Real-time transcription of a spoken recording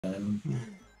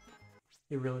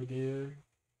You really do.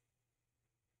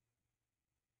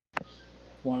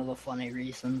 One of the funny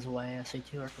reasons why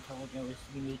SAT Archipelago is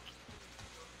unique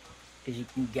is you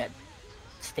can get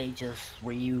stages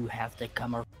where you have to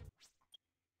come up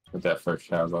with that first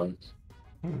shadowbox.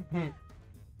 and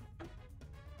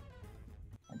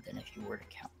then if you were to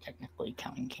count, technically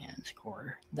counting cannon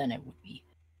score, then it would be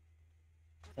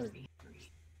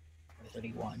 33 or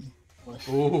 31.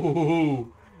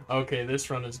 Ooh, okay, this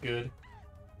run is good.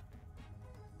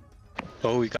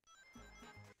 Oh, we got.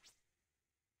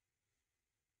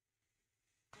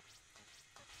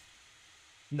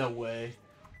 No way.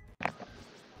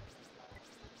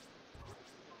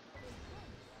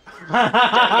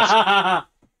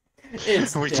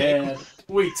 It's dead.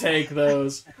 We take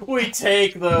those. We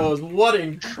take those. What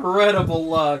incredible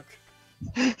luck.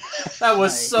 That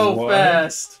was so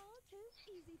fast.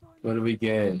 What do we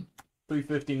get?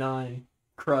 359.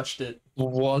 Crushed it.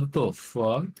 What the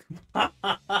fuck?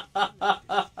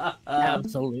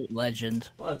 Absolute legend.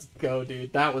 Let's go,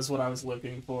 dude. That was what I was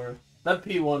looking for. That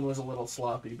P1 was a little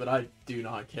sloppy, but I do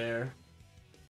not care.